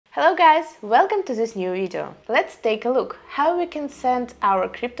Hello guys, welcome to this new video. Let's take a look how we can send our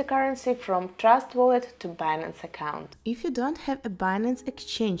cryptocurrency from Trust Wallet to Binance account. If you don't have a Binance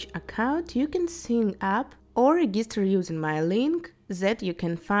Exchange account, you can sign up or register using my link that you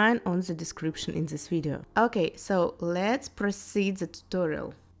can find on the description in this video. Okay, so let's proceed the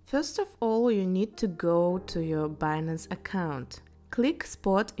tutorial. First of all, you need to go to your Binance account. Click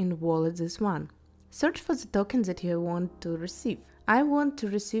Spot in Wallet, this one. Search for the token that you want to receive. I want to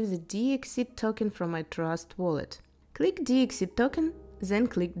receive the DXC token from my Trust Wallet. Click DXC token, then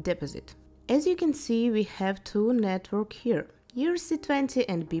click Deposit. As you can see, we have two networks here, ERC20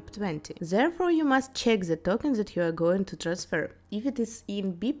 and BIP20. Therefore, you must check the token that you are going to transfer, if it is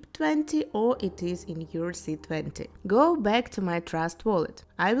in BIP20 or it is in ERC20. Go back to my Trust Wallet.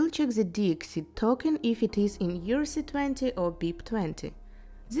 I will check the DXC token if it is in ERC20 or BIP20.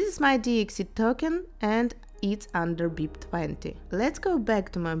 This is my DXC token and it's under BIP20. Let's go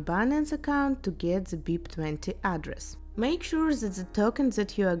back to my Binance account to get the BIP20 address. Make sure that the token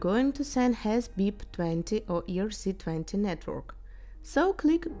that you are going to send has BIP20 or ERC20 network. So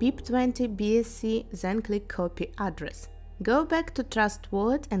click BIP20 BSC, then click Copy Address. Go back to Trust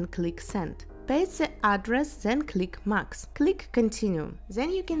Wallet and click Send. Paste the address, then click Max. Click Continue.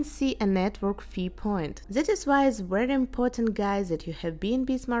 Then you can see a network fee point. That is why it's very important, guys, that you have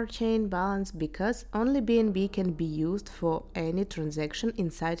BNB Smart Chain balance, because only BNB can be used for any transaction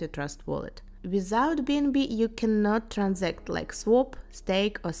inside your Trust Wallet. Without BNB, you cannot transact like swap,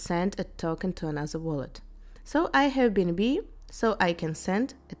 stake or send a token to another wallet. So I have BNB, so I can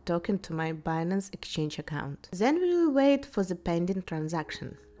send a token to my Binance Exchange account. Then we will wait for the pending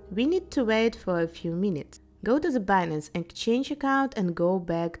transaction. We need to wait for a few minutes. Go to the Binance Exchange account and go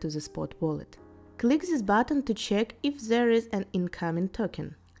back to the Spot wallet. Click this button to check if there is an incoming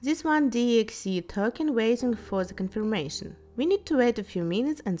token. This one DXC token waiting for the confirmation. We need to wait a few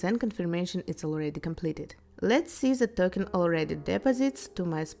minutes and then confirmation is already completed. Let's see the token already deposits to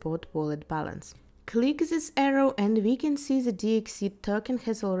my Spot wallet balance. Click this arrow and we can see the DXC token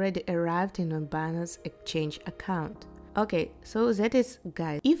has already arrived in my Binance Exchange account. Okay, so that is,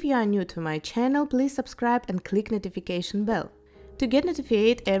 guys. If you are new to my channel, please subscribe and click notification bell to get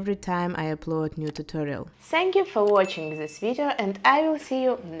notified every time I upload new tutorial. Thank you for watching this video and I will see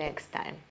you next time.